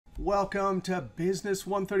Welcome to Business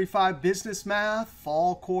 135 Business Math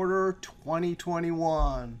Fall Quarter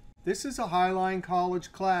 2021. This is a Highline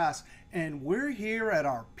College class, and we're here at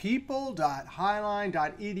our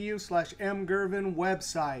people.highline.edu/mgervin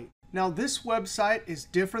website. Now, this website is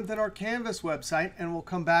different than our Canvas website, and we'll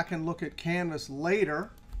come back and look at Canvas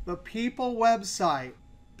later. The People website,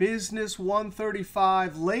 Business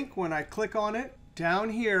 135 link, when I click on it, down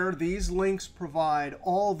here, these links provide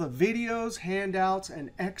all the videos, handouts, and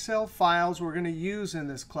Excel files we're going to use in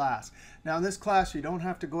this class. Now, in this class, you don't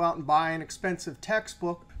have to go out and buy an expensive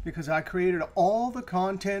textbook because I created all the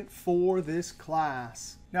content for this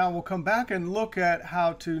class. Now, we'll come back and look at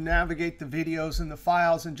how to navigate the videos and the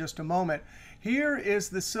files in just a moment. Here is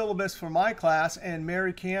the syllabus for my class, and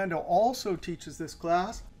Mary Cando also teaches this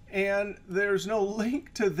class. And there's no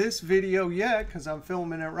link to this video yet because I'm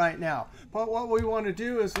filming it right now. But what we want to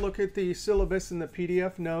do is look at the syllabus and the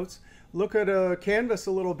PDF notes, look at Canvas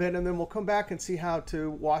a little bit, and then we'll come back and see how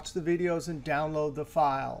to watch the videos and download the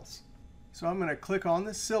files. So I'm going to click on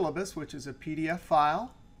the syllabus, which is a PDF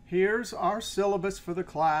file. Here's our syllabus for the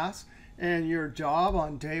class. And your job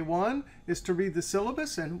on day one is to read the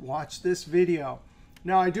syllabus and watch this video.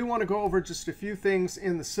 Now, I do want to go over just a few things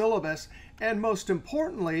in the syllabus. And most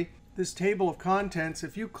importantly, this table of contents,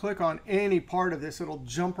 if you click on any part of this, it'll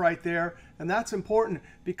jump right there. And that's important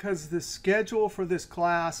because the schedule for this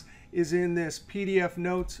class is in this PDF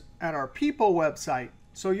notes at our People website.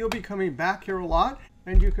 So you'll be coming back here a lot.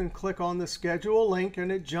 And you can click on the schedule link,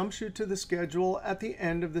 and it jumps you to the schedule at the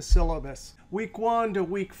end of the syllabus. Week 1 to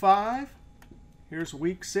week 5. Here's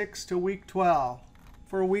week 6 to week 12.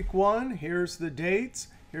 For week 1, here's the dates,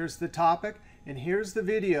 here's the topic, and here's the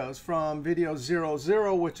videos from video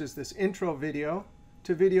 00, which is this intro video,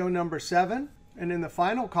 to video number 7. And in the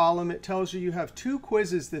final column, it tells you have 2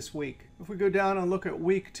 quizzes this week. If we go down and look at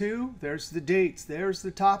week 2, there's the dates, there's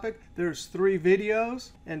the topic, there's 3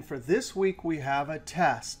 videos. And for this week, we have a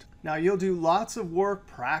test. Now, you'll do lots of work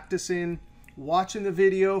practicing, watching the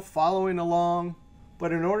video, following along.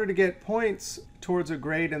 But in order to get points towards a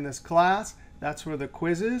grade in this class, that's where the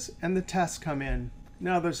quizzes and the tests come in.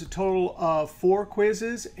 Now, there's a total of 4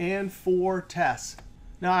 quizzes and 4 tests.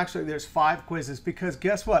 Now, actually, there's 5 quizzes because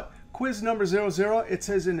guess what? Quiz number 00, it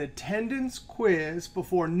says an attendance quiz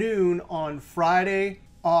before noon on Friday,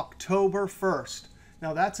 October 1st.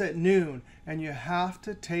 Now, that's at noon, and you have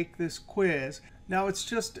to take this quiz. Now, it's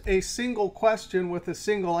just a single question with a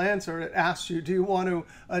single answer. It asks you, do you want to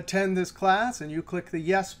attend this class? And you click the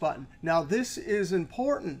yes button. Now, this is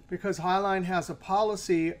important because Highline has a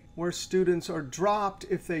policy where students are dropped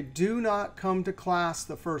if they do not come to class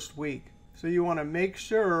the first week. So you want to make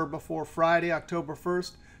sure before Friday, October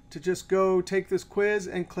 1st, to just go take this quiz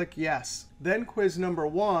and click yes. Then quiz number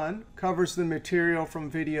 1 covers the material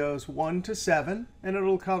from videos 1 to 7. And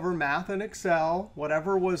it'll cover math and Excel,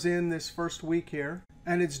 whatever was in this first week here.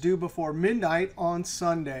 And it's due before midnight on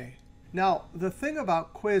Sunday. Now, the thing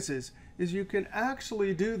about quizzes is you can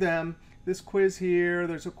actually do them. This quiz here,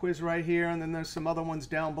 there's a quiz right here, and then there's some other ones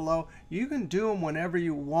down below. You can do them whenever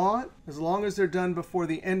you want, as long as they're done before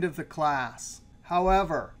the end of the class.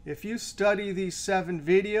 However, if you study these 7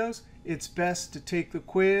 videos, it's best to take the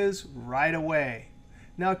quiz right away.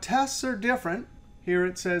 Now, tests are different. Here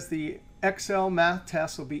it says the Excel math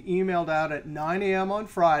test will be emailed out at 9 a.m. on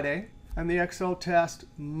Friday. And the Excel test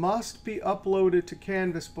must be uploaded to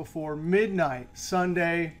Canvas before midnight,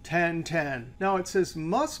 Sunday, 10/10. Now, it says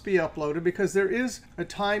must be uploaded because there is a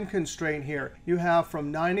time constraint here. You have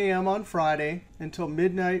from 9 a.m. on Friday until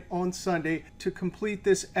midnight on Sunday to complete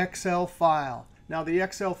this Excel file. Now, the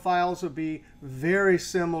Excel files will be very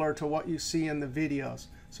similar to what you see in the videos.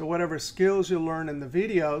 So whatever skills you learn in the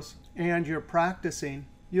videos and you're practicing,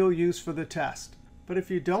 you'll use for the test. But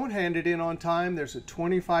if you don't hand it in on time, there's a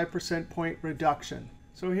 25% point reduction.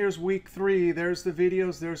 So here's week 3. There's the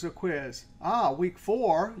videos. There's a quiz. Week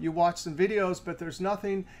 4, you watch some videos, but there's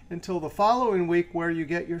nothing until the following week where you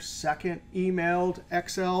get your second emailed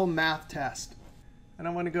Excel math test. And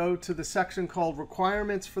I want to go to the section called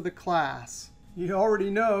Requirements for the Class. You already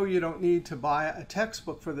know you don't need to buy a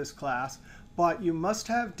textbook for this class, but you must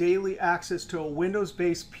have daily access to a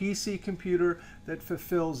Windows-based PC computer that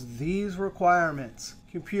fulfills these requirements.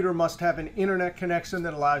 Computer must have an internet connection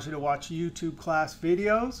that allows you to watch YouTube class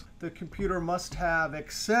videos. The computer must have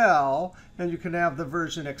Excel, and you can have the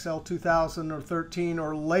version Excel 2000 or 13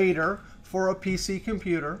 or later for a PC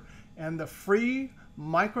computer. And the free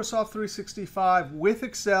Microsoft 365 with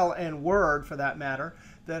Excel and Word, for that matter,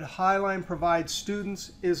 that Highline provides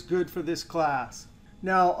students is good for this class.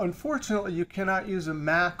 Now, unfortunately, you cannot use a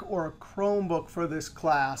Mac or a Chromebook for this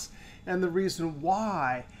class. And the reason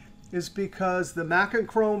why is because the Mac and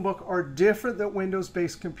Chromebook are different than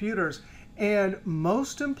Windows-based computers. And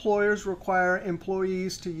most employers require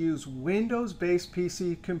employees to use Windows-based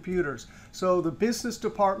PC computers. So the business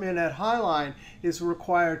department at Highline is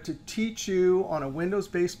required to teach you on a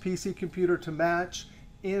Windows-based PC computer to match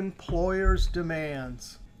employers'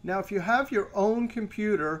 demands. Now, if you have your own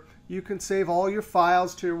computer, you can save all your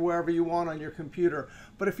files to wherever you want on your computer.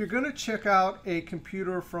 But if you're going to check out a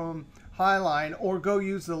computer from Highline or go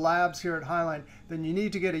use the labs here at Highline, then you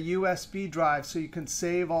need to get a USB drive so you can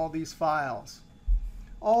save all these files.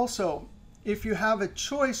 Also, if you have a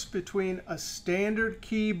choice between a standard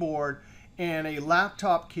keyboard and a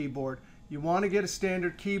laptop keyboard, you want to get a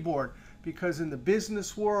standard keyboard because in the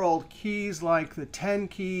business world, keys like the 10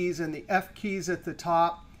 keys and the F keys at the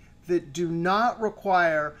top that do not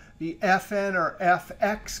require the FN or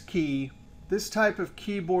FX key, this type of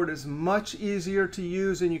keyboard is much easier to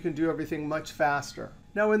use and you can do everything much faster.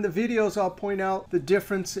 Now in the videos, I'll point out the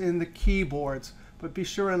difference in the keyboards, but be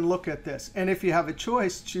sure and look at this. And if you have a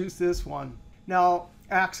choice, choose this one. Now,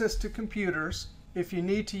 access to computers. If you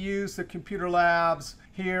need to use the computer labs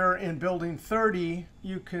here in Building 30,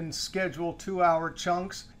 you can schedule 2-hour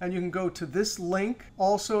chunks, and you can go to this link.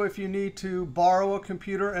 Also, if you need to borrow a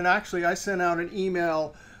computer, and actually I sent out an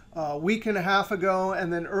email a week and a half ago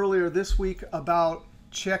and then earlier this week about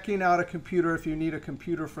checking out a computer if you need a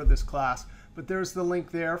computer for this class. But there's the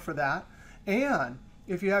link there for that. And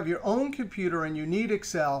if you have your own computer and you need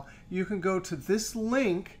Excel, you can go to this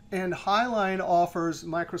link, and Highline offers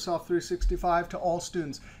Microsoft 365 to all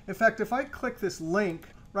students. In fact, if I click this link,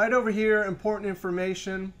 right over here, important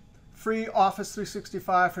information, free Office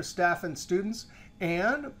 365 for staff and students.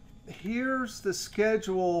 And here's the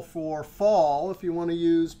schedule for fall if you want to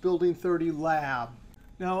use Building 30 Lab.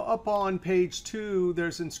 Now, up on page 2,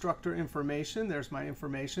 there's Instructor Information. There's my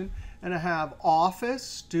information. And I have Office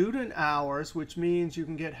Student Hours, which means you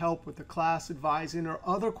can get help with the class advising or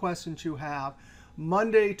other questions you have.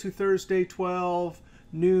 Monday to Thursday, 12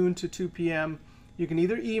 noon to 2 p.m. You can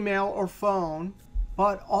either email or phone.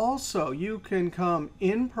 But also, you can come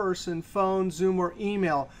in person, phone, Zoom, or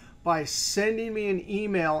email by sending me an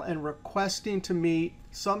email and requesting to meet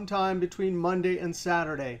sometime between Monday and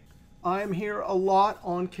Saturday. I'm here a lot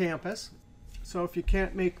on campus. So if you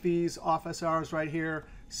can't make these office hours right here,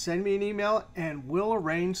 send me an email and we'll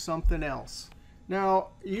arrange something else. Now,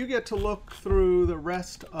 you get to look through the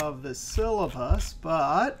rest of the syllabus,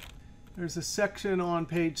 but there's a section on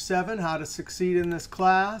page 7, how to succeed in this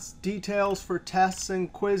class, details for tests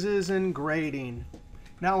and quizzes and grading.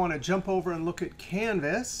 Now I want to jump over and look at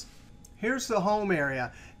Canvas. Here's the home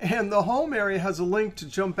area. And the home area has a link to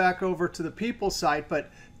jump back over to the people site,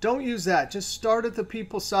 but don't use that. Just start at the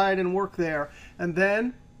people site and work there. And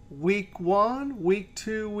then week 1, week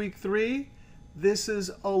 2, week 3, this is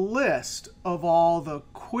a list of all the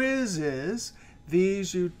quizzes.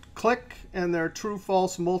 These you click, and they're true,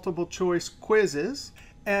 false, multiple choice quizzes.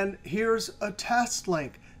 And here's a test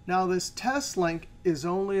link. Now, this test link is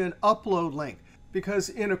only an upload link, because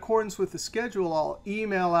in accordance with the schedule, I'll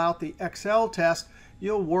email out the Excel test.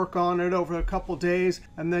 You'll work on it over a couple days,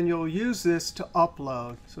 and then you'll use this to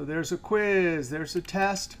upload. So there's a quiz, there's a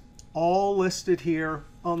test, all listed here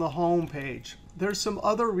on the home page. There's some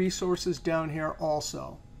other resources down here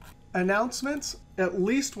also. Announcements. At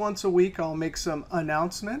least once a week, I'll make some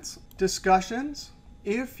announcements. Discussions.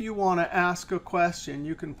 If you want to ask a question,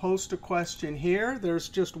 you can post a question here. There's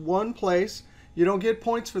just one place. You don't get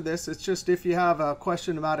points for this. It's just if you have a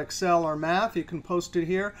question about Excel or math, you can post it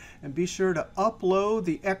here. And be sure to upload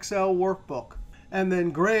the Excel workbook. And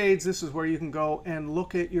then grades, this is where you can go and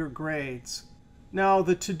look at your grades. Now,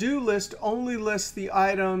 the to-do list only lists the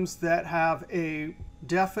items that have a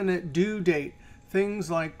definite due date.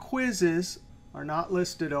 Things like quizzes are not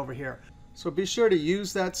listed over here. So be sure to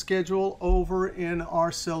use that schedule over in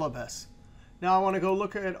our syllabus. Now I want to go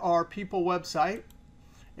look at our people website.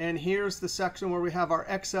 And here's the section where we have our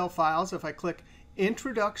Excel files. If I click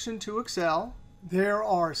Introduction to Excel, there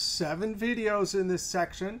are 7 videos in this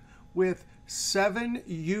section with 7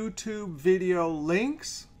 YouTube video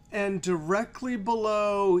links. And directly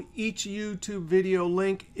below each YouTube video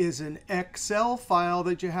link is an Excel file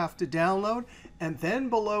that you have to download. And then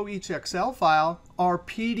below each Excel file are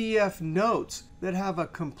PDF notes that have a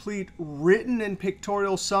complete written and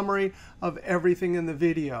pictorial summary of everything in the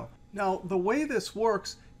video. Now, the way this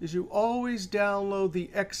works is you always download the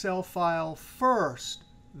Excel file first,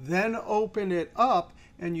 then open it up,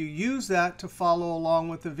 and you use that to follow along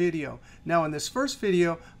with the video. Now, in this first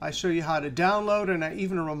video, I show you how to download, and I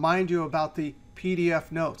even remind you about the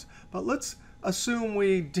PDF notes. But let's assume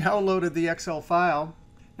we downloaded the Excel file.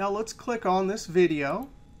 Now, let's click on this video.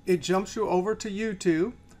 it jumps you over to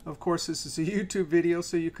YouTube. Of course, this is a YouTube video,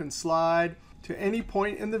 so you can slide to any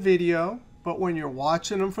point in the video. But when you're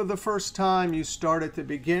watching them for the first time, you start at the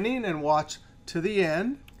beginning and watch to the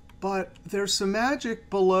end. But there's some magic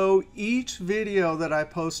below each video that I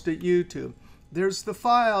post at YouTube. There's the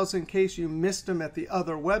files in case you missed them at the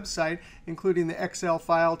other website, including the Excel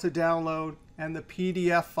file to download and the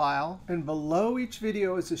PDF file. And below each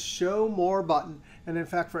video is a Show More button. And in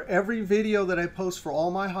fact, for every video that I post for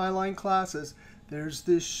all my Highline classes, there's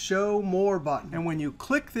this Show More button. And when you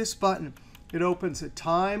click this button, it opens a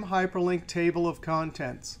time hyperlink table of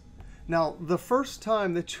contents. Now, the first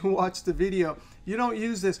time that you watch the video, you don't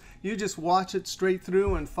use this. You just watch it straight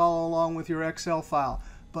through and follow along with your Excel file.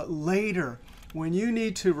 But later, when you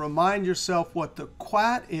need to remind yourself what the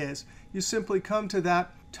QUAT is, you simply come to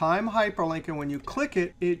that time hyperlink, and when you click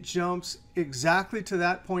it, it jumps exactly to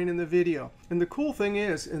that point in the video. And the cool thing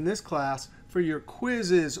is, in this class, for your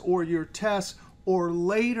quizzes or your tests, or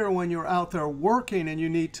later when you're out there working and you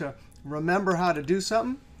need to remember how to do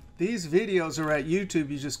something, these videos are at YouTube.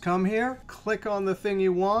 You just come here, click on the thing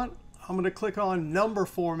you want. I'm going to click on number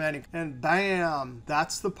formatting, and bam,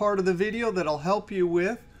 that's the part of the video that'll help you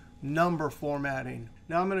with number formatting.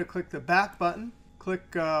 Now I'm going to click the back button,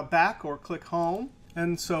 click back or click home.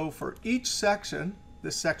 And so for each section,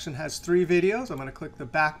 this section has 3 videos. I'm going to click the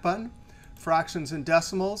back button. Fractions and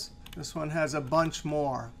decimals, this one has a bunch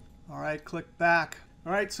more. All right, click back.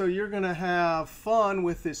 All right, so you're going to have fun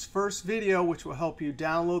with this first video, which will help you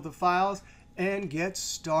download the files and get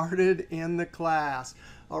started in the class.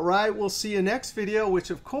 All right, we'll see you next video, which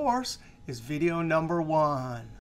of course is video number 1.